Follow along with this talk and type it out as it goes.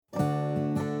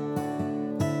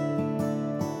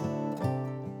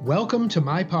Welcome to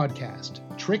my podcast,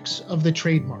 Tricks of the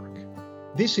Trademark.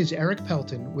 This is Eric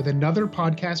Pelton with another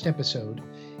podcast episode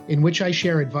in which I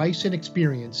share advice and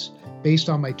experience based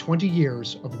on my 20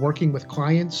 years of working with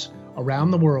clients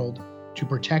around the world to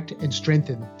protect and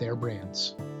strengthen their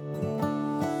brands.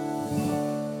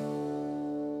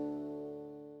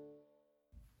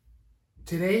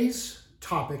 Today's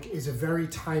topic is a very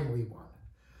timely one.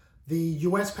 The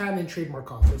U.S. Patent and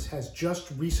Trademark Office has just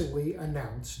recently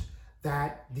announced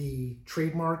that the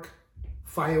trademark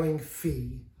filing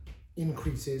fee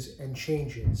increases and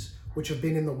changes, which have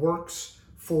been in the works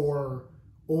for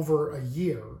over a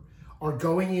year, are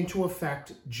going into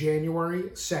effect January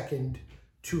 2nd,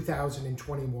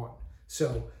 2021.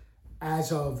 So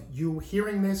as of you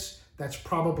hearing this, that's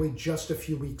probably just a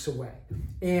few weeks away.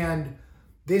 And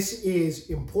this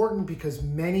is important because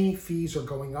many fees are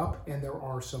going up and there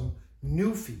are some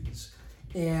new fees.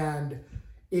 And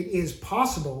it is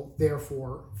possible,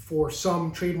 therefore, for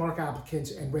some trademark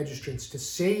applicants and registrants to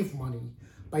save money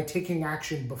by taking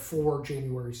action before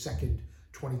January 2nd,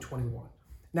 2021.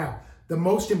 Now, the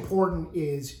most important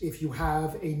is if you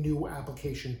have a new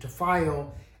application to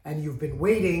file and you've been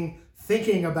waiting,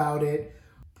 thinking about it,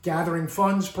 gathering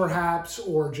funds perhaps,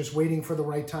 or just waiting for the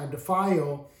right time to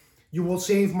file, you will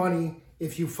save money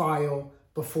if you file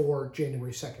before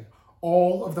January 2nd.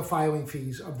 All of the filing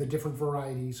fees of the different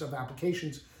varieties of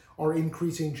applications are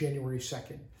increasing January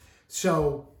 2nd.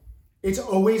 So it's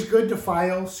always good to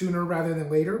file sooner rather than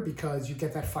later because you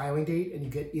get that filing date and you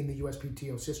get in the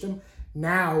USPTO system.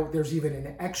 Now there's even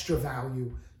an extra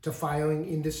value to filing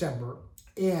in December.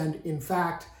 And in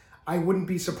fact, I wouldn't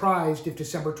be surprised if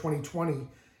December 2020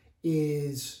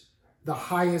 is the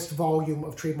highest volume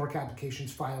of trademark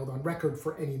applications filed on record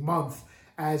for any month,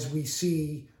 as we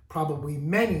see probably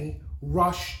many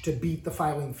rush to beat the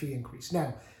filing fee increase.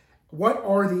 Now, what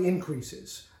are the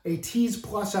increases? A Tease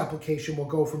Plus application will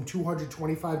go from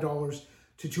 $225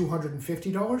 to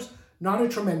 $250. Not a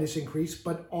tremendous increase,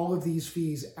 but all of these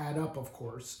fees add up, of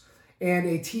course. And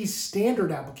a Tease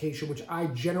Standard application, which I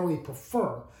generally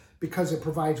prefer because it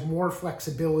provides more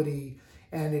flexibility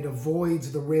and it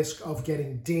avoids the risk of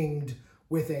getting dinged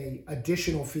with an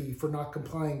additional fee for not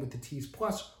complying with the Tease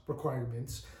Plus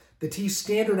requirements. The Tease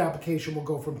Standard application will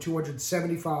go from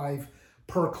 $275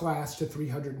 per class to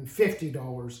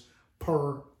 $350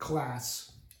 per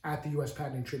class at the U.S.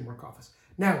 Patent and Trademark Office.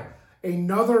 Now,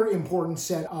 another important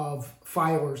set of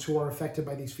filers who are affected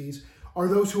by these fees are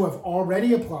those who have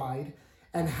already applied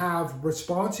and have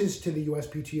responses to the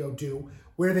USPTO due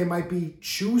where they might be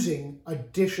choosing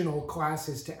additional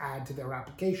classes to add to their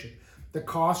application. The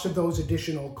cost of those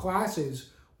additional classes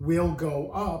will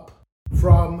go up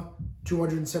from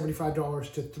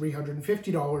 $275 to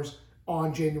 $350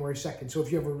 on January 2nd. So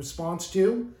if you have a response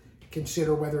due,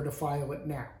 consider whether to file it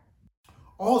now.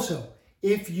 Also,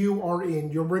 if you are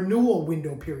in your renewal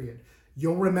window period,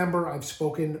 you'll remember I've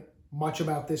spoken much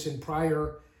about this in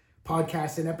prior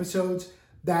podcasts and episodes,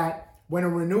 that when a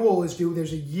renewal is due,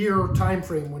 there's a year time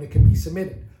frame when it can be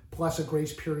submitted, plus a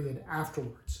grace period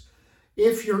afterwards.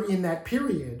 If you're in that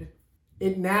period,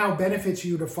 it now benefits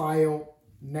you to file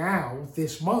now,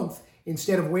 this month,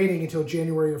 instead of waiting until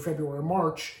January or February or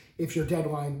March, if your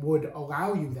deadline would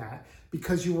allow you that,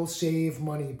 because you will save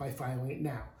money by filing it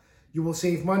now. You will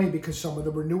save money because some of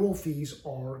the renewal fees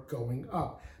are going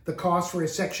up. The cost for a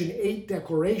Section 8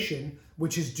 declaration,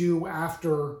 which is due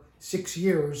after 6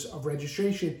 years of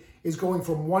registration, is going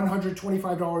from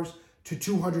 $125 to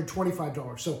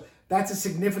 $225. So that's a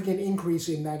significant increase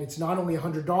in that it's not only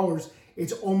 $100,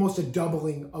 it's almost a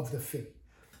doubling of the fee.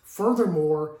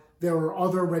 Furthermore, there are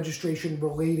other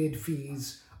registration-related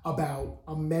fees about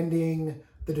amending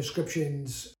the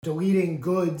descriptions, deleting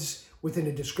goods within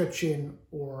a description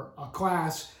or a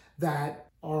class that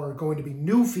are going to be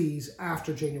new fees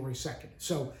after January 2nd.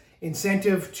 So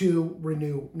incentive to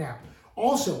renew now.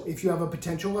 Also, if you have a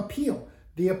potential appeal,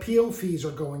 the appeal fees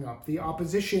are going up. The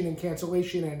opposition and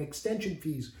cancellation and extension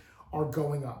fees are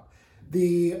going up.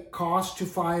 The cost to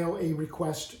file a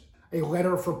request, a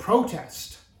letter of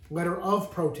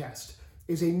protest,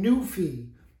 is a new fee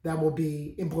that will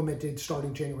be implemented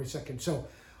starting January 2nd. So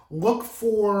look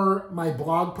for my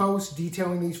blog post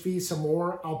detailing these fees some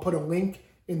more. I'll put a link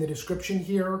in the description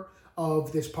here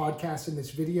of this podcast and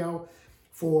this video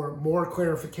for more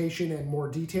clarification and more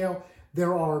detail.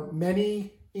 There are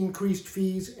many increased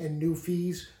fees and new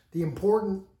fees. The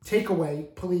important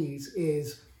takeaway, please,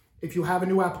 is if you have a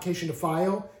new application to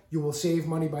file, you will save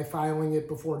money by filing it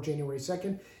before January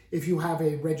 2nd. If you have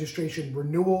a registration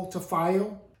renewal to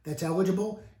file that's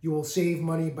eligible, you will save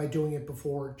money by doing it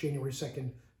before January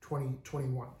 2nd,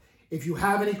 2021. If you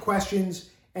have any questions,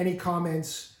 any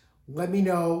comments, let me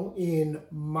know in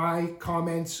my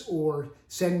comments or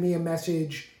send me a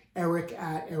message,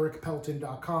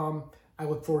 eric@ericpelton.com. I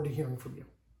look forward to hearing from you.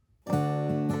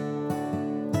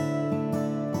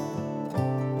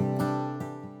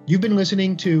 You've been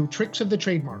listening to Tricks of the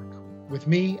Trademark with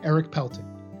me, Eric Pelton.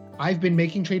 I've been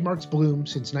making trademarks bloom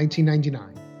since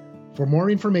 1999. For more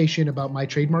information about my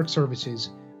trademark services,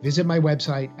 visit my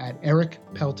website at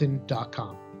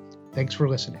ericpelton.com. Thanks for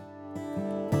listening.